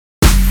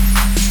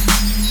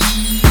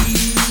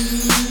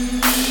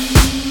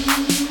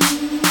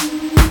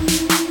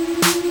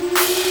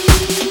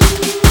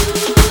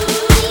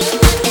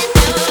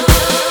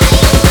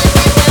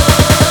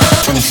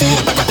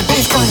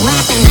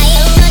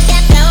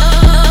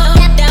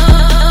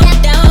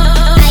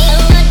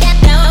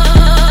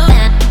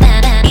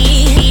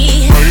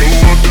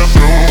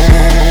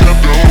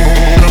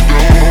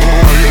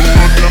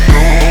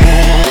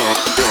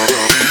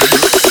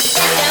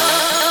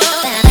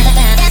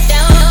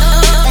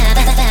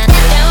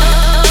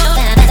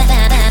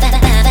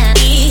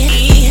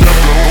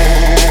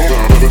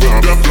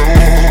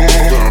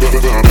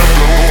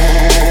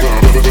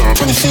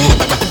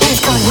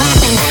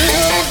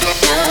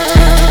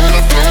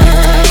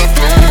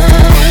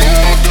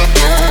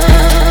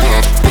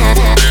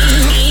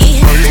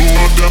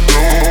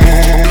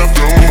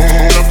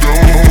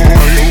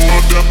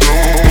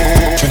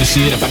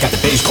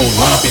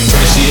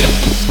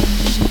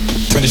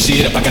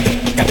shit up, I got to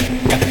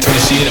turn the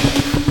shit up.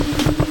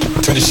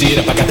 Turn the shit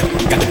up, I got to turn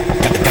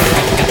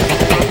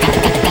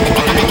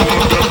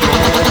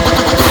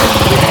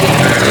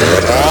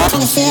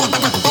the shit up, I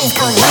got the bass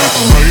code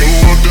working. How you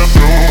want that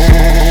flow,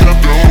 that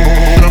flow,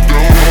 that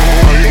flow?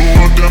 How you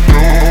want that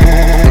flow,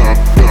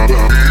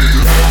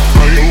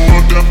 how you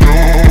want that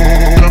flow,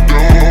 that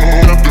flow,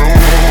 that flow?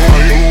 How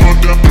you want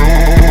that flow,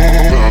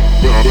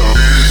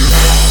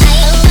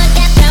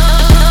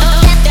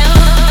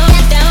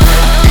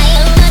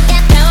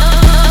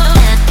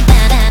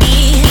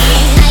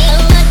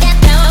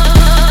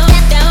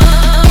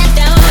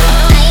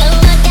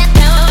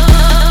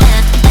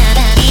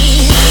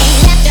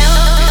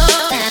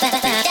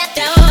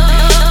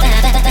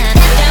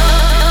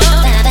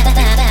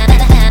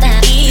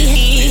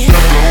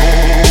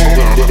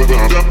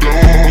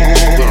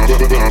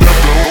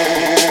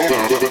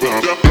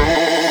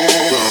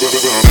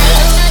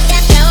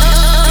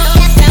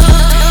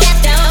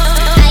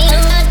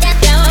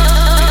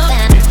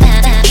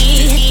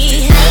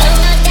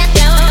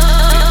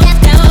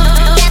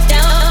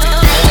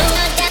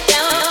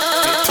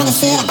 Turn the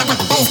shit up, I got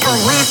the bass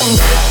code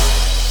rapping.